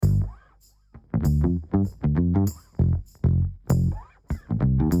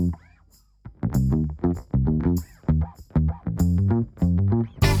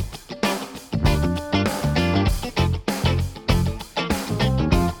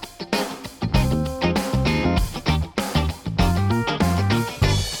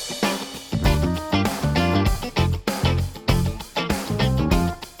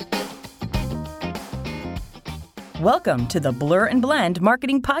Welcome to the Blur and Blend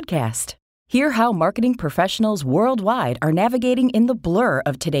Marketing Podcast. Hear how marketing professionals worldwide are navigating in the blur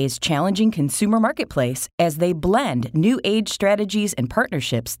of today's challenging consumer marketplace as they blend new age strategies and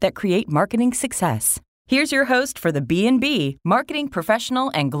partnerships that create marketing success. Here's your host for the B&B, marketing professional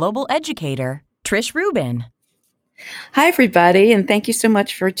and global educator, Trish Rubin. Hi, everybody, and thank you so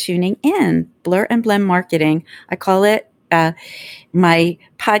much for tuning in. Blur and Blend Marketing. I call it my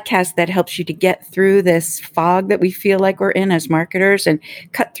podcast that helps you to get through this fog that we feel like we're in as marketers and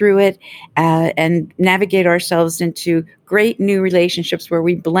cut through it and navigate ourselves into great new relationships where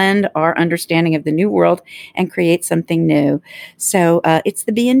we blend our understanding of the new world and create something new. So it's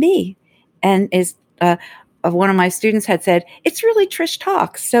the B&B, and is one of my students had said, it's really Trish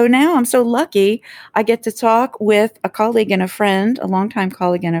Talks. So now I'm so lucky I get to talk with a colleague and a friend, a longtime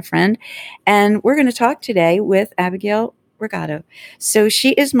colleague and a friend. And we're going to talk today with Abigail Regato. So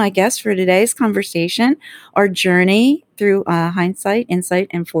she is my guest for today's conversation, our journey through hindsight, insight,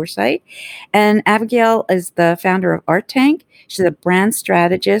 and foresight. And Abigail is the founder of Art Tank. She's a brand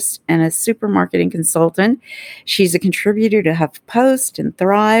strategist and a super marketing consultant. She's a contributor to HuffPost and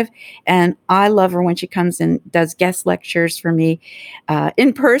Thrive. And I love her when she comes and does guest lectures for me.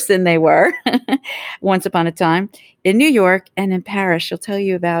 In person, they were once upon a time in New York and in Paris. She'll tell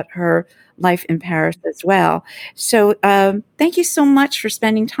you about her life in Paris as well. So thank you so much for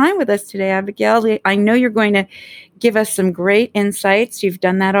spending time with us today, Abigail. I know you're going to give us some great insights. You've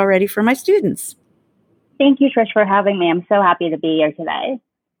done that already for my students. Thank you, Trish, for having me. I'm so happy to be here today.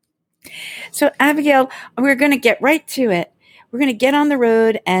 So, Abigail, we're going to get right to it. We're going to get on the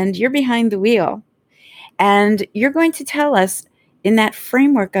road, and you're behind the wheel. And you're going to tell us in that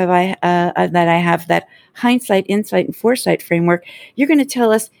framework that I have, that hindsight, insight, and foresight framework, you're going to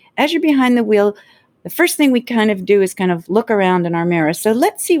tell us, as you're behind the wheel, the first thing we kind of do is kind of look around in our mirror. So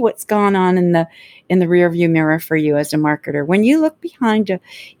let's see what's gone on in the rear view mirror for you as a marketer. When you look behind you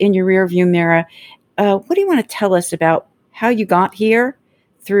in your rear view mirror, what do you want to tell us about how you got here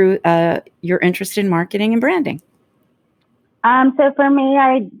through your interest in marketing and branding? So for me,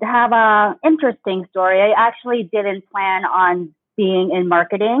 I have an interesting story. I actually didn't plan on being in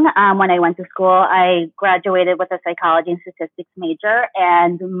marketing. When I went to school, I graduated with a psychology and statistics major,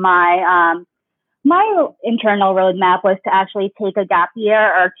 and my internal roadmap was to actually take a gap year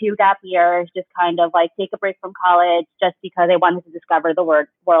or 2 gap years, just kind of like take a break from college just because I wanted to discover the world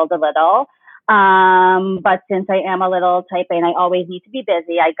a little. But since I am a little type A and I always need to be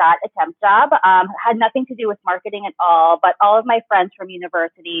busy, I got a temp job. Had nothing to do with marketing at all, but all of my friends from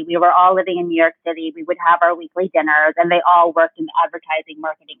university, we were all living in New York City. We would have our weekly dinners, and they all worked in the advertising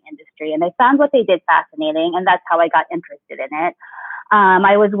marketing industry. And I found what they did fascinating, and that's how I got interested in it.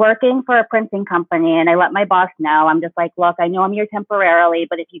 I was working for a printing company, and I let my boss know. I'm just like, look, I know I'm here temporarily,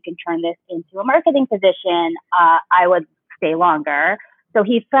 but if you can turn this into a marketing position, I would stay longer. So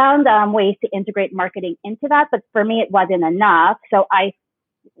he found ways to integrate marketing into that, but for me, it wasn't enough. So I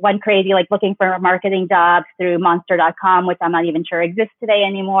went crazy, like looking for marketing jobs through monster.com, which I'm not even sure exists today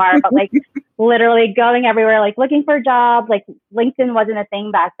anymore, but like literally going everywhere, like looking for jobs. Like LinkedIn wasn't a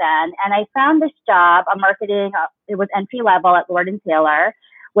thing back then. And I found this job, a marketing, it was entry level at Lord & Taylor,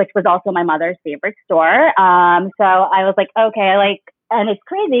 which was also my mother's favorite store. So I was like, okay, and it's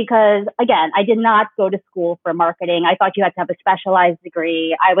crazy because, again, I did not go to school for marketing. I thought you had to have a specialized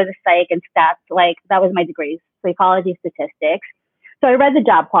degree. I was a psych and stats, that was my degree, psychology, statistics. So I read the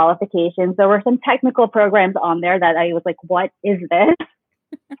job qualifications. There were some technical programs on there that I was like, what is this?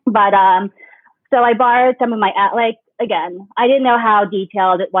 But so I borrowed some of my, again, I didn't know how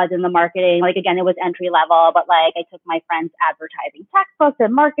detailed it was in the marketing. Again, it was entry level, but I took my friend's advertising textbooks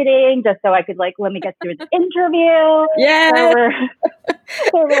and marketing just so I could let me get through the interview. Yeah.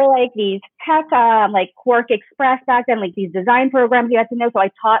 There were these tech, Quark Express back then, these design programs you had to know. So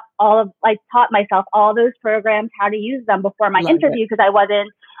I taught myself all those programs, how to use them before my interview, because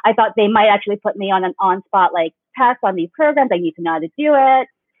I thought they might actually put me on an on-spot test on these programs. I need to know how to do it.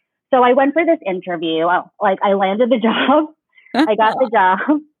 So I went for this interview. I landed the job. I got the job.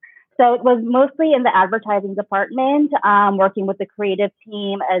 So it was mostly in the advertising department, working with the creative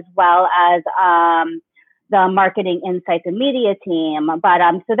team as well as the marketing insights and media team. But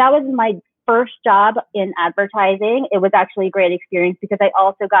so that was my first job in advertising. It was actually a great experience because I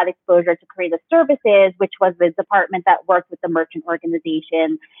also got exposure to creative services, which was the department that worked with the merchant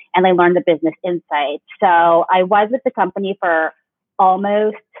organization, and I learned the business insights. So I was with the company for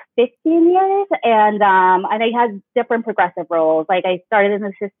almost 15 years, and I had different progressive roles. I started as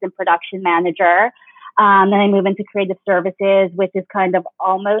an assistant production manager, then I moved into creative services, which is kind of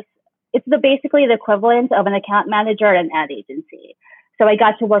basically the equivalent of an account manager at an ad agency. So I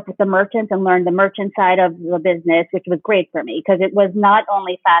got to work with the merchants and learn the merchant side of the business, which was great for me because it was not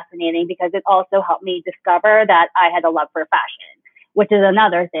only fascinating, because it also helped me discover that I had a love for fashion, which is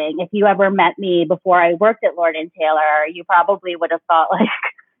another thing. If you ever met me before I worked at Lord & Taylor, you probably would have thought, like,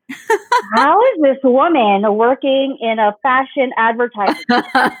 how is this woman working in a fashion advertising?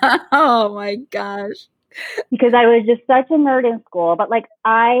 Oh my gosh. Because I was just such a nerd in school, but like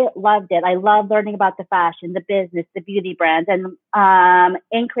I loved it. I loved learning about the fashion, the business, the beauty brands, and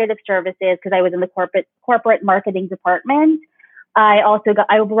in creative services, because I was in the corporate marketing department. I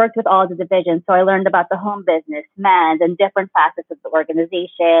worked with all the divisions, so I learned about the home business, men's, and different facets of the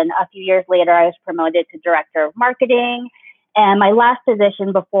organization. A few years later, I was promoted to director of marketing. And my last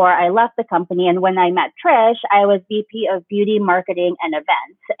position before I left the company, and when I met Trish, I was VP of Beauty Marketing and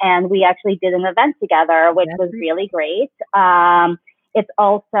Events. And we actually did an event together, which was really great. It's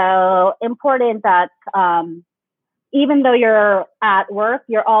also important that even though you're at work,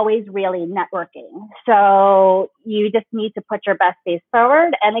 you're always really networking. So you just need to put your best face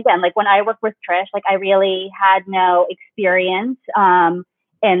forward. And again, like when I worked with Trish, like I really had no experience.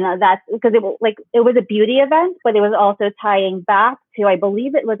 And that's because it was a beauty event, but it was also tying back to, I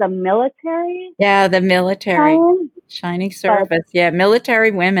believe it was a military. Yeah, the military shining service. Yeah,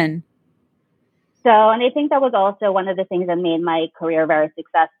 military women. So, and I think that was also one of the things that made my career very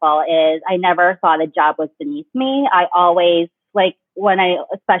successful is I never thought a job was beneath me. I always, like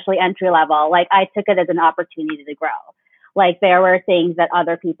especially entry level, like I took it as an opportunity to grow. Like there were things that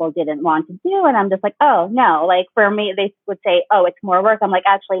other people didn't want to do. And I'm just like, oh no, like for me, they would say, oh, it's more work. I'm like,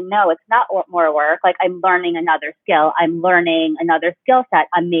 actually, no, it's not more work. Like I'm learning another skill. I'm learning another skill set.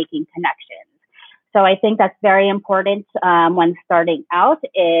 I'm making connections. So I think that's very important when starting out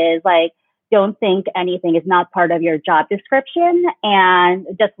is like, don't think anything is not part of your job description and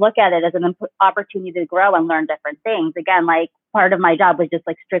just look at it as an opportunity to grow and learn different things. Again, like part of my job was just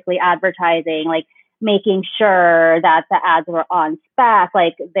like strictly advertising, like making sure that the ads were on spec,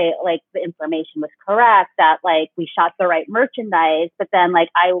 like the information was correct, that like we shot the right merchandise. But then like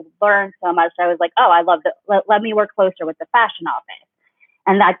I learned so much. I was like, oh, I love it. Let me work closer with the fashion office.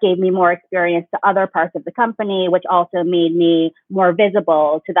 And that gave me more experience to other parts of the company, which also made me more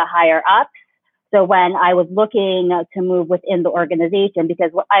visible to the higher ups. So when I was looking to move within the organization,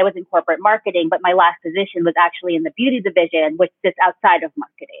 because I was in corporate marketing, but my last position was actually in the beauty division, which sits outside of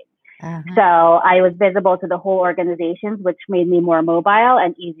marketing. Uh-huh. So I was visible to the whole organization, which made me more mobile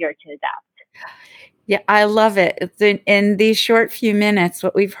and easier to adapt. Yeah, I love it. It's in these short few minutes,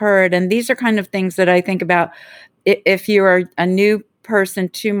 what we've heard, and these are kind of things that I think about if you are a new person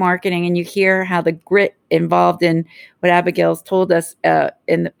to marketing and you hear how the grit involved in what Abigail's told us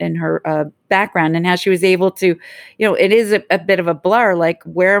in her background and how she was able to, it is a bit of a blur, like,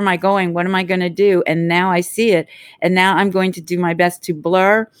 where am I going? What am I going to do? And now I see it. And now I'm going to do my best to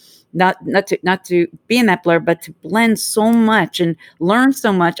blur, not to be in that blur, but to blend so much and learn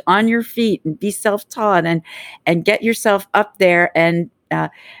so much on your feet and be self-taught and get yourself up there and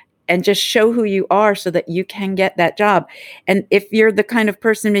just show who you are so that you can get that job. And if you're the kind of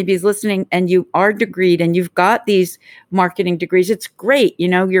person maybe is listening and you are degreed and you've got these marketing degrees, it's great,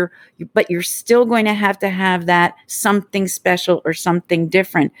 but you're still going to have that something special or something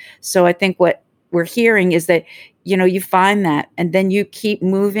different. So I think what we're hearing is that, you find that and then you keep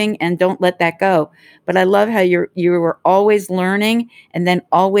moving and don't let that go. But I love how you were always learning and then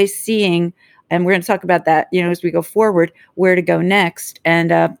always seeing. And we're going to talk about that, as we go forward, where to go next and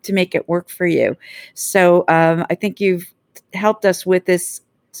to make it work for you. So I think you've helped us with this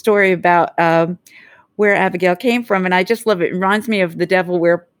story about where Abigail came from. And I just love it. It reminds me of The Devil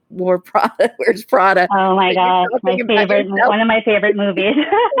Wore Prada. Where's Prada? Oh my gosh, one of my favorite movies.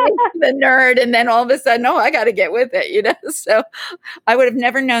 The nerd. And then all of a sudden, I got to get with it, So I would have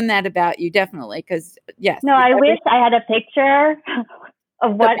never known that about you, definitely. Because, yes. No, I wish I had a picture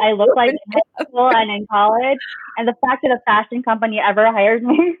of what I look like in high school and in college. And the fact that a fashion company ever hired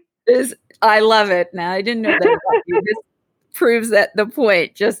me. I love it. Now, I didn't know that about you. This proves that the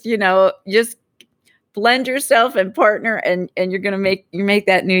point. Just blend yourself and partner and you're going to make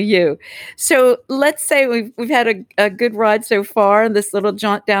that new you. So let's say we've had a good ride so far, this little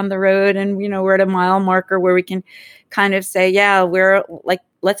jaunt down the road, and we're at a mile marker where we can kind of say, yeah, we're like,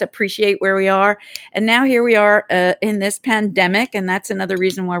 let's appreciate where we are. And now here we are in this pandemic, and that's another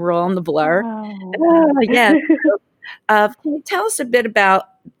reason why we're all in the blur. Yeah. Can you tell us a bit about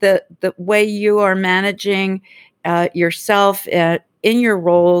the way you are managing yourself in your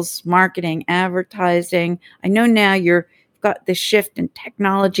roles, marketing, advertising? I know now you've got the shift in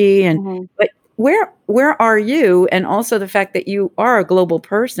technology, but where are you? And also the fact that you are a global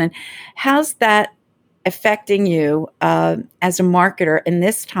person, how's that affecting you as a marketer in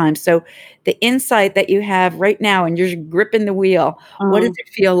this time? So the insight that you have right now and you're gripping the wheel, what does it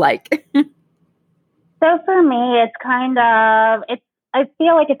feel like? So for me, I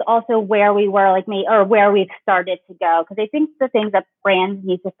feel like it's also where we were, like me, or where we've started to go. Because I think the things that brands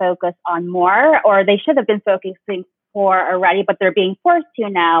need to focus on more, or they should have been focusing for already, but they're being forced to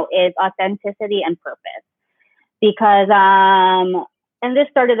now, is authenticity and purpose. Because, and this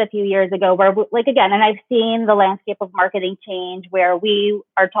started a few years ago where, like, again, and I've seen the landscape of marketing change where we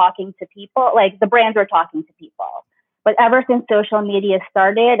are talking to people, like the brands are talking to people. But ever since social media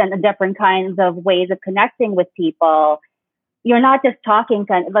started and the different kinds of ways of connecting with people, you're not just talking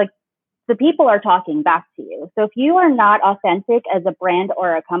to, like, the people are talking back to you. So if you are not authentic as a brand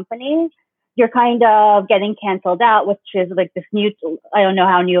or a company, you're kind of getting canceled out, which is like this new, I don't know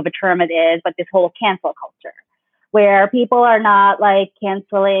how new of a term it is, but this whole cancel culture where people are not like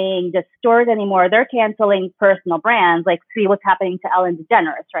canceling just stores anymore. They're canceling personal brands. Like, see what's happening to Ellen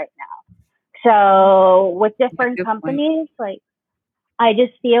DeGeneres right now. So with different companies, like, I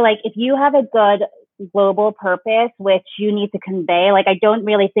just feel like if you have a good global purpose, which you need to convey, like, I don't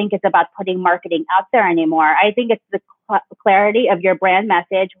really think it's about putting marketing out there anymore. I think it's the clarity of your brand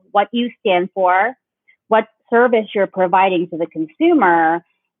message, what you stand for, what service you're providing to the consumer,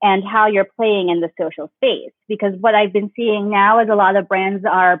 and how you're playing in the social space. Because what I've been seeing now is a lot of brands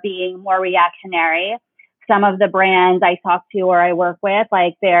are being more reactionary. Some of the brands I talk to or I work with,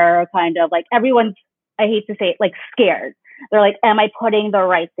 like, they're kind of like, everyone's, I hate to say it, like, scared. They're like, am I putting the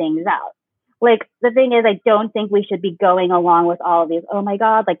right things out? Like, the thing is, I don't think we should be going along with all of these, oh my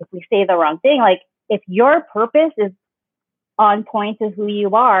God, like, if we say the wrong thing, like, if your purpose is on point to who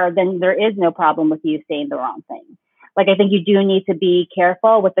you are, then there is no problem with you saying the wrong thing. Like, I think you do need to be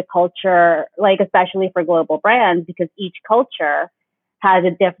careful with the culture, like, especially for global brands, because each culture has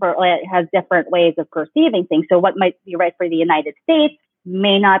different ways of perceiving things. So what might be right for the United States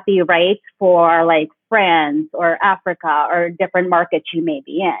may not be right for, like, France or Africa or different markets you may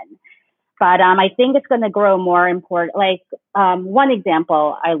be in. But I think it's going to grow more important. Like, one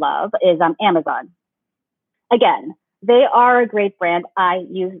example I love is Amazon. Again, they are a great brand. I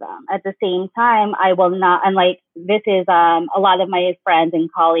use them. At the same time, I will not, and like, this is a lot of my friends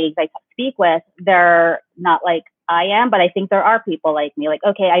and colleagues I speak with, they're not like I am, but I think there are people like me, like,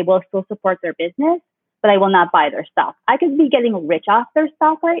 okay, I will still support their business, but I will not buy their stuff. I could be getting rich off their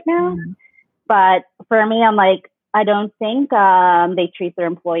stuff right now. Mm-hmm. But for me, I'm like, I don't think they treat their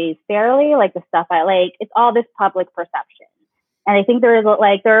employees fairly. Like, the stuff I like, it's all this public perception. And I think there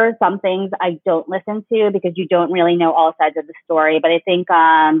are some things I don't listen to because you don't really know all sides of the story. But I think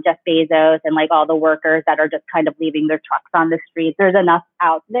Jeff Bezos and like all the workers that are just kind of leaving their trucks on the streets, there's enough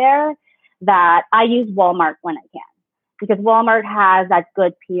out there that I use Walmart when I can, because Walmart has that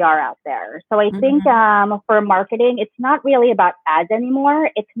good PR out there. So I think for marketing, it's not really about ads anymore.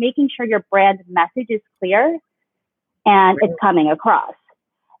 It's making sure your brand message is clear and it's coming across.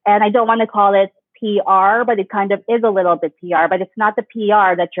 And I don't want to call it PR, but it kind of is a little bit PR, but it's not the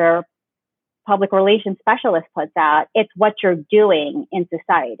PR that your public relations specialist puts out. It's what you're doing in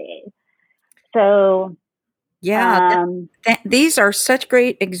society. So, yeah, these are such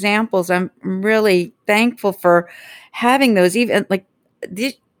great examples. I'm really thankful for having those. Even like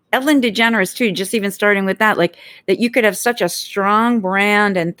Ellen DeGeneres too, just even starting with that, like, that you could have such a strong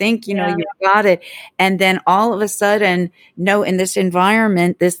brand and think, you know, you got it. And then all of a sudden, no, in this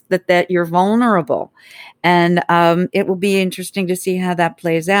environment, that you're vulnerable. And it will be interesting to see how that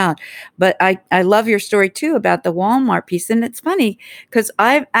plays out. But I love your story too about the Walmart piece. And it's funny because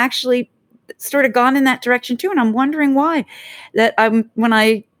I've actually sort of gone in that direction too. And I'm wondering why. That when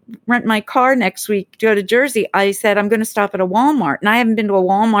I rent my car next week to go to Jersey, I said, I'm going to stop at a Walmart. And I haven't been to a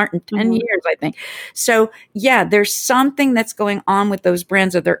Walmart in 10 years, I think. So yeah, there's something that's going on with those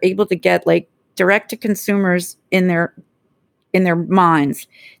brands that they're able to get like direct to consumers in their minds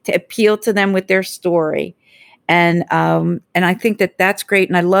to appeal to them with their story. And I think that that's great.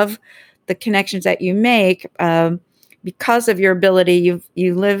 And I love the connections that you make because of your ability.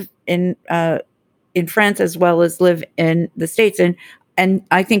 You live in France as well as live in the States. And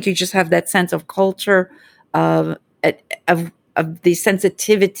I think you just have that sense of culture, of the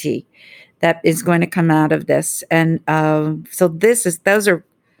sensitivity that is going to come out of this. And so those are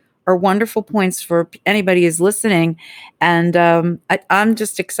wonderful points for anybody who's listening. And I'm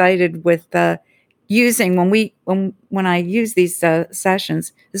just excited with using when I use these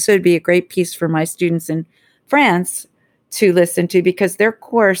sessions. This would be a great piece for my students in France to listen to, because their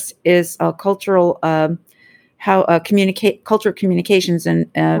course is a cultural cultural communications and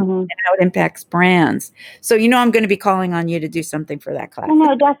how it impacts brands. So I'm going to be calling on you to do something for that class.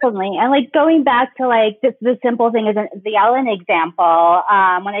 No, definitely. And like going back to like the simple thing is the Ellen example.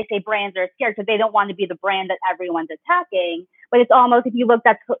 When I say brands are scared because they don't want to be the brand that everyone's attacking, but it's almost, if you look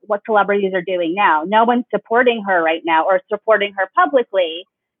at what celebrities are doing now, no one's supporting her right now or supporting her publicly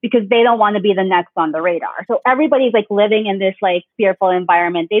because they don't want to be the next on the radar. So everybody's like living in this like fearful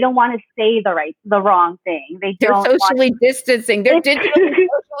environment. They don't want to say the wrong thing. They're socially distancing. They're digitally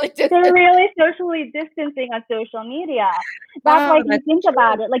socially distancing. They're really socially distancing on social media. That's like, you think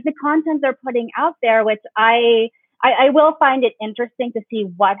about it, like the content they're putting out there, which I will find it interesting to see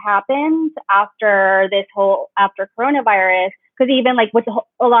what happens after coronavirus. Because even like with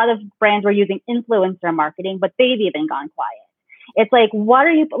a lot of brands were using influencer marketing, but they've even gone quiet. It's like, what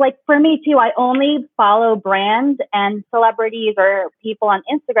are you, like for me too, I only follow brands and celebrities or people on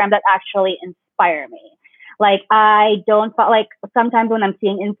Instagram that actually inspire me. Like I don't, like sometimes when I'm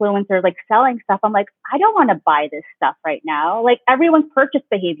seeing influencers like selling stuff, I'm like, I don't want to buy this stuff right now. Like everyone's purchase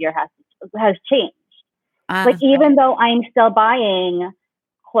behavior has changed. Like even though I'm still buying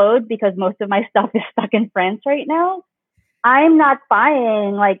clothes because most of my stuff is stuck in France right now, I'm not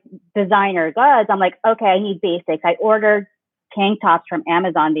buying like designer goods. I'm like, okay, I need basics. I ordered tank tops from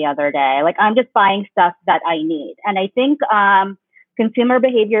Amazon the other day. Like I'm just buying stuff that I need. And I think consumer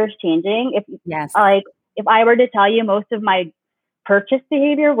behavior is changing. If I were to tell you, most of my purchase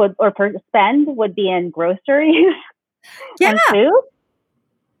behavior spend would be in groceries and food.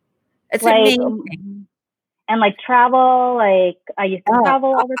 It's like, amazing. And like travel, like I used to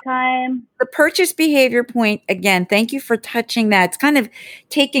travel all the time. The purchase behavior point, again, thank you for touching that. It's kind of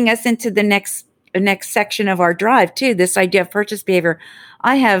taking us into the next section of our drive too, this idea of purchase behavior.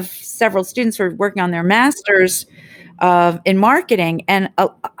 I have several students who are working on their masters in marketing, and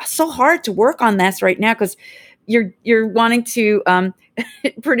so hard to work on this right now because you're wanting to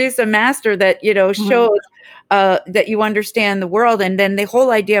produce a master that shows that you understand the world, and then the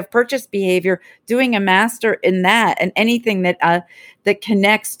whole idea of purchase behavior, doing a master in that and anything that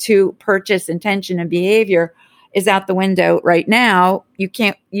connects to purchase intention and behavior is out the window right now. You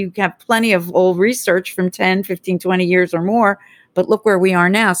have plenty of old research from 10, 15, 20 years or more, but look where we are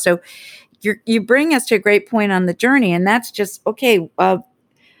now. So you bring us to a great point on the journey, and that's just, okay,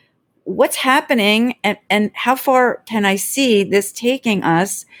 what's happening and how far can I see this taking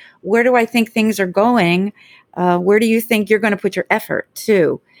us? Where do I think things are going? Where do you think you're going to put your effort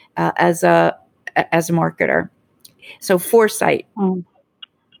to as a marketer? So foresight.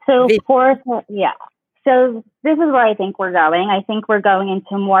 Yeah. So this is where I think we're going. I think we're going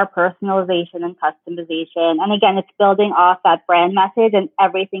into more personalization and customization. And again, it's building off that brand message and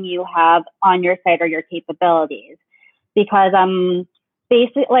everything you have on your site or your capabilities. Because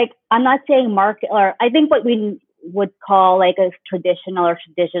basically, like, I'm not saying I think what we would call like a traditional or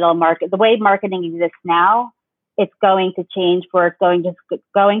digital market, the way marketing exists now, it's going to change where it's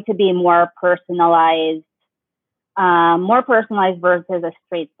going to be more personalized versus a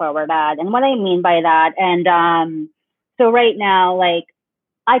straightforward ad. And what I mean by that, and so right now, like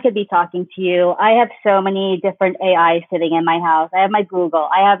I could be talking to you. I have so many different AI sitting in my house. I have my Google,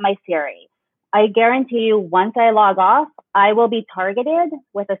 I have my Siri. I guarantee you, once I log off, I will be targeted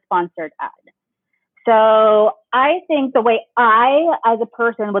with a sponsored ad. So I think the way I, as a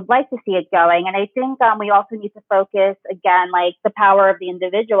person, would like to see it going, and I think we also need to focus, again, like the power of the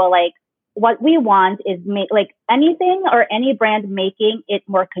individual. Like what we want is like anything or any brand making it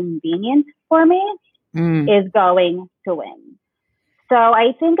more convenient for me is going to win. So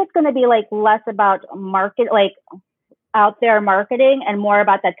I think it's going to be like less about out there marketing and more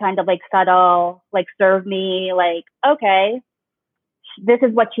about that kind of like subtle, like serve me, like, okay, this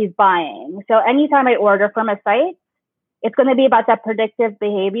is what she's buying. So anytime I order from a site, it's going to be about that predictive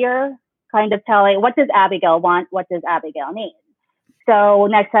behavior, kind of telling, what does Abigail want? What does Abigail need? So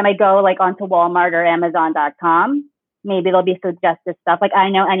next time I go like onto Walmart or Amazon.com, maybe there'll be suggested stuff. Like I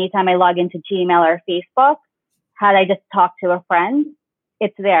know anytime I log into Gmail or Facebook, had I just talked to a friend,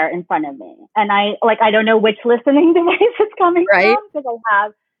 it's there in front of me. And I don't know which listening device it's coming from because I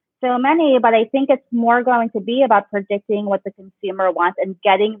have so many, but I think it's more going to be about predicting what the consumer wants and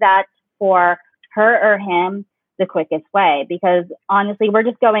getting that for her or him the quickest way. Because honestly, we're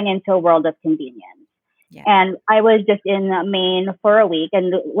just going into a world of convenience. Yeah. And I was just in Maine for a week,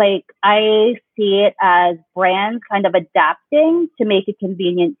 and like I see it as brands kind of adapting to make it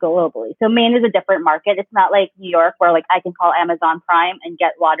convenient globally. So Maine is a different market. It's not like New York where like I can call Amazon Prime and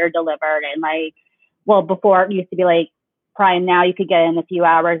get water delivered. And like, well, before it used to be like Prime, now you could get in a few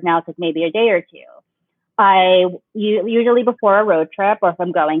hours. Now it's like maybe a day or two. Usually before a road trip or if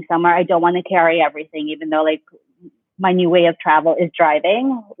I'm going somewhere, I don't want to carry everything, even though like my new way of travel is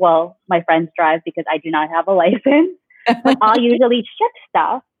driving. Well, my friends drive because I do not have a license, but I'll usually ship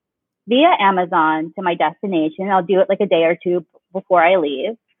stuff via Amazon to my destination. I'll do it like a day or two before I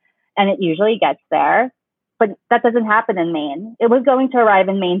leave, and it usually gets there. But that doesn't happen in Maine. It was going to arrive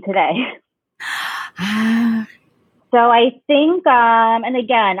in Maine today. So I think, and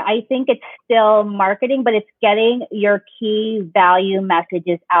again, I think it's still marketing, but it's getting your key value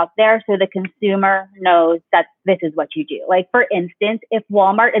messages out there so the consumer knows that this is what you do. Like, for instance, if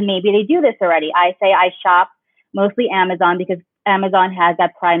Walmart, and maybe they do this already, I say I shop mostly Amazon because Amazon has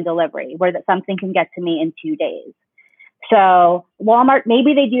that Prime delivery where something can get to me in 2 days. So Walmart,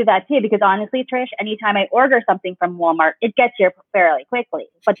 maybe they do that too, because honestly, Trish, anytime I order something from Walmart, it gets here fairly quickly,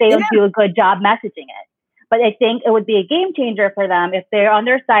 but they don't do a good job messaging it. But I think it would be a game changer for them if they're on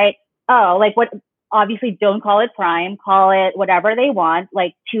their site. Oh, like what? Obviously, don't call it Prime. Call it whatever they want,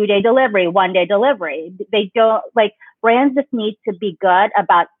 like 2-day delivery, 1-day delivery. They don't like brands just need to be good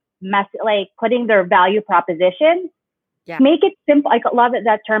about like putting their value proposition. Yeah. Make it simple. I love it,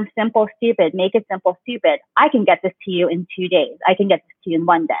 that term, simple, stupid. Make it simple, stupid. I can get this to you in 2 days. I can get this to you in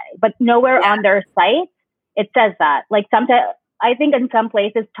 1 day. But nowhere on their site it says that. Like sometimes, I think in some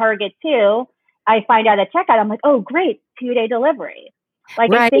places, Target too. I find out at checkout, I'm like, oh, great, 2-day delivery.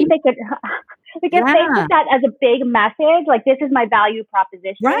 Like, right. I think they could, like, if they put that as a big message, like, this is my value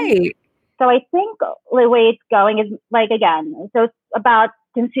proposition. Right. So I think the way it's going is, like, again, so it's about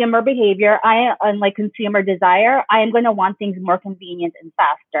consumer behavior. Unlike consumer desire, I am going to want things more convenient and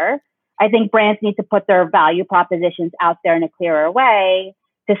faster. I think brands need to put their value propositions out there in a clearer way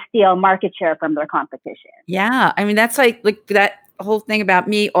to steal market share from their competition. Yeah. I mean, that's like that whole thing about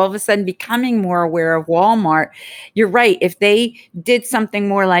me all of a sudden becoming more aware of Walmart. You're right. If they did something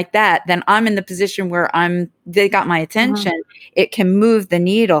more like that, then I'm in the position where they got my attention. Mm-hmm. It can move the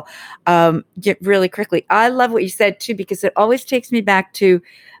needle really quickly. I love what you said too, because it always takes me back to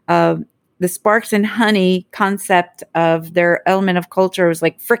the Sparks and Honey concept of their element of culture was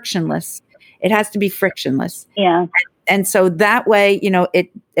like frictionless. It has to be frictionless. Yeah. And so that way,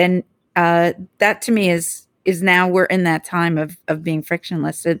 that to me is now we're in that time of being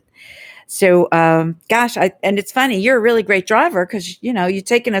frictionless. So, gosh, and it's funny, you're a really great driver because, you've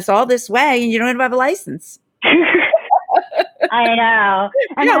taken us all this way and you don't even have a license. I know.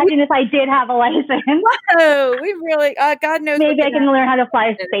 Imagine if I did have a license. Whoa, we really, God knows. Maybe I can learn how to fly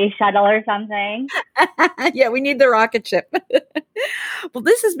a space shuttle or something. Yeah, we need the rocket ship. Well,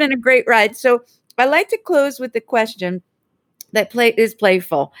 this has been a great ride. So I like to close with the question that is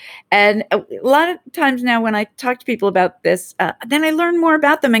playful. And a lot of times now when I talk to people about this, then I learn more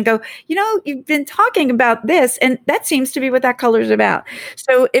about them and go, you've been talking about this, and that seems to be what that color is about.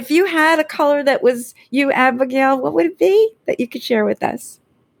 So if you had a color that was you, Abigail, what would it be that you could share with us?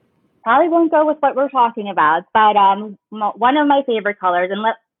 Probably won't go with what we're talking about, but one of my favorite colors, and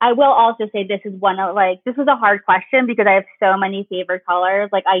I will also say this is this is a hard question because I have so many favorite colors.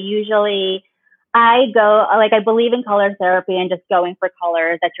 Like I believe in color therapy and just going for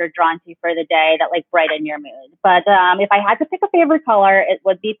colors that you're drawn to for the day that like brighten your mood. But if I had to pick a favorite color, it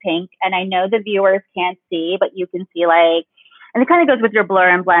would be pink. And I know the viewers can't see, but you can see and it kind of goes with your blur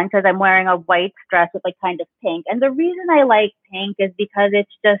and blend because I'm wearing a white dress with like kind of pink. And the reason I like pink is because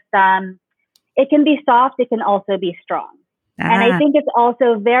it's just, it can be soft. It can also be strong. And I think it's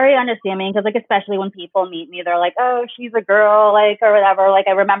also very unassuming because, like, especially when people meet me, they're like, "Oh, she's a girl," like, or whatever. Like,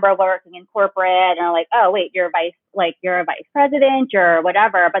 I remember working in corporate, and they're like, "Oh, wait, you're a vice president, you're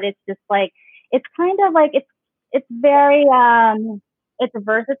whatever." But it's just like, it's kind of like it's very it's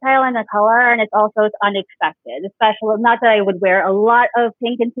versatile in the color, and it's unexpected. Especially, not that I would wear a lot of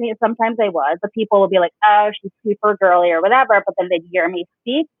pink into me. Sometimes I was, but people will be like, "Oh, she's super girly" or whatever. But then they'd hear me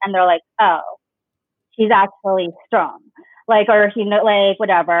speak, and they're like, "Oh, she's actually strong." Like, or,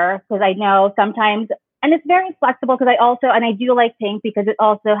 whatever, because I know sometimes, and it's very flexible because I do like pink because it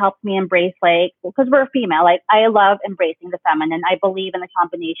also helps me embrace, because we're female, I love embracing the feminine. I believe in the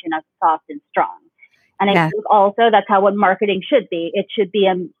combination of soft and strong. And I think also that's how what marketing should be. It should be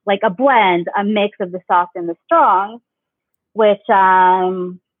a blend, a mix of the soft and the strong, which,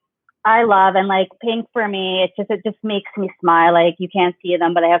 I love. And pink for me, it just makes me smile. Like, you can't see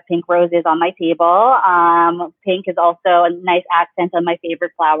them, but I have pink roses on my table. Pink is also a nice accent on my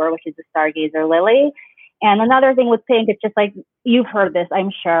favorite flower, which is the stargazer lily. And another thing with pink, it's just you've heard this,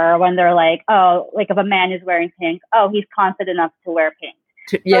 I'm sure, when they're like, oh, if a man is wearing pink, oh, he's confident enough to wear pink.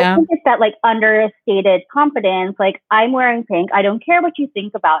 Yeah. So I think it's that understated confidence. I'm wearing pink. I don't care what you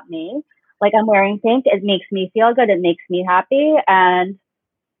think about me. I'm wearing pink. It makes me feel good. It makes me happy. And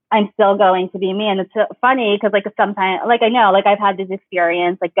I'm still going to be me. And it's so funny because like sometimes, like I know, like I've had this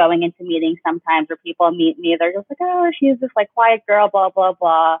experience, like going into meetings sometimes where people meet me, they're just like, oh, she's this like quiet girl, blah, blah,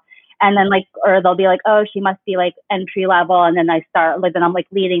 blah. And then like, or they'll be like, oh, she must be like entry level. And then I start like, then I'm like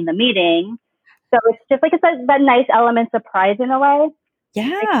leading the meeting. So it's just like, it's that nice element surprise in a way.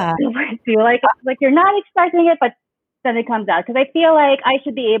 Yeah. Like you're not expecting it, but then it comes out. Cause I feel like I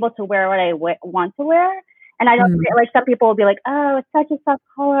should be able to wear what I want to wear. And I don't like some people will be like, oh, it's such a soft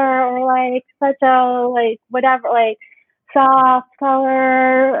color or like such a like whatever, like soft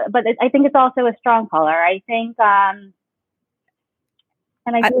color. But I think it's also a strong color. I think, and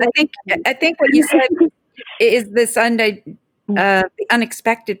I think what you said is this the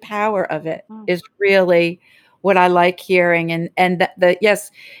unexpected power of it is really what I like hearing. And yes,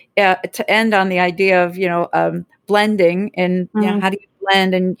 to end on the idea of, blending and how do you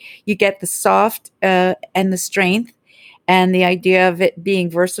blend, and you get the soft and the strength and the idea of it being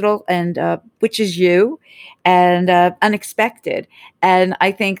versatile and which is you, and unexpected. And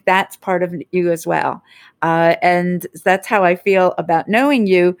I think that's part of you as well. And that's how I feel about knowing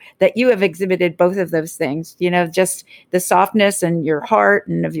you, that you have exhibited both of those things, just the softness and your heart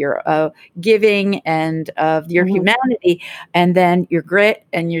and of your giving and of your humanity, and then your grit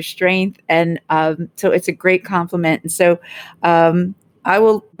and your strength. And so it's a great compliment. And so I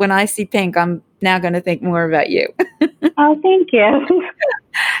will, when I see pink, I'm now going to think more about you. Oh, thank you.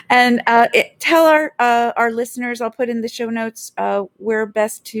 And tell our listeners, I'll put in the show notes where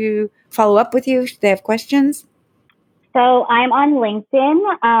best to follow up with you if they have questions. So I'm on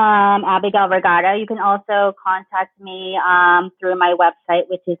LinkedIn, Abigail Vergara. You can also contact me through my website,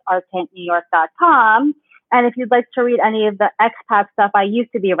 which is artentnewyork.com. And if you'd like to read any of the expat stuff I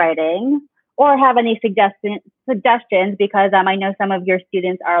used to be writing, or have any suggestions, because I know some of your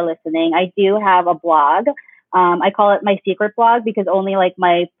students are listening, I do have a blog. I call it my secret blog because only like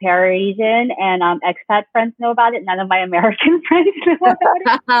my Parisian and expat friends know about it. None of my American friends know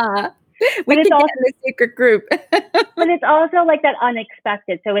about it. We can get in the secret group. But it's also like that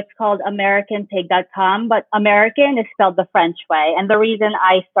unexpected. So it's called AmericanPig.com, but American is spelled the French way. And the reason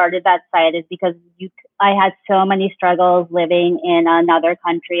I started that site is because I had so many struggles living in another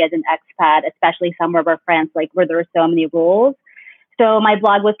country as an expat, especially somewhere where France, like where there were so many rules. So my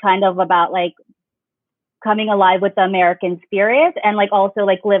blog was kind of about like coming alive with the American spirit and like also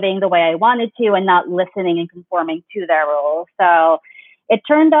like living the way I wanted to and not listening and conforming to their rules. So it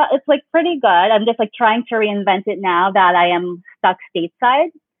turned out it's like pretty good. I'm just like trying to reinvent it now that I am stuck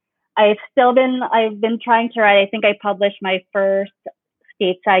stateside. I've been trying to write. I think I published my first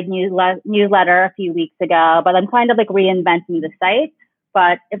stateside newsletter a few weeks ago, but I'm kind of like reinventing the site.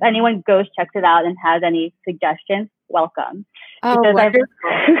 But if anyone checks it out and has any suggestions, welcome. Oh,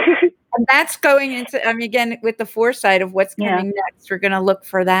 and that's going into, again, with the foresight of what's coming next, we're going to look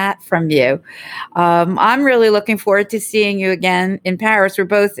for that from you. I'm really looking forward to seeing you again in Paris. We're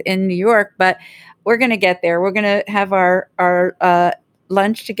both in New York, but we're going to get there. We're going to have our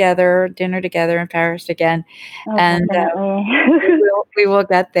lunch together, dinner together in Paris again. Oh, and we will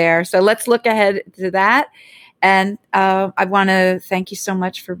get there. So let's look ahead to that. And I want to thank you so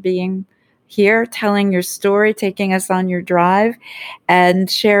much for being here, telling your story, taking us on your drive, and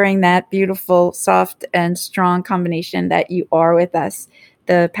sharing that beautiful, soft, and strong combination that you are with us,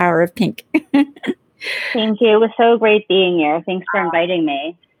 the power of pink. Thank you. It was so great being here. Thanks for inviting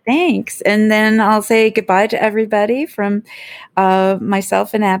me. Thanks. And then I'll say goodbye to everybody from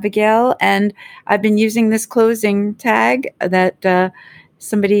myself and Abigail. And I've been using this closing tag that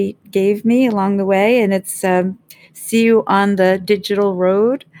somebody gave me along the way, and it's see you on the digital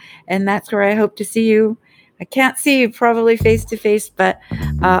road. And that's where I hope to see you. I can't see you probably face to face, but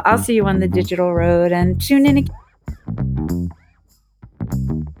I'll see you on the digital road, and tune in again.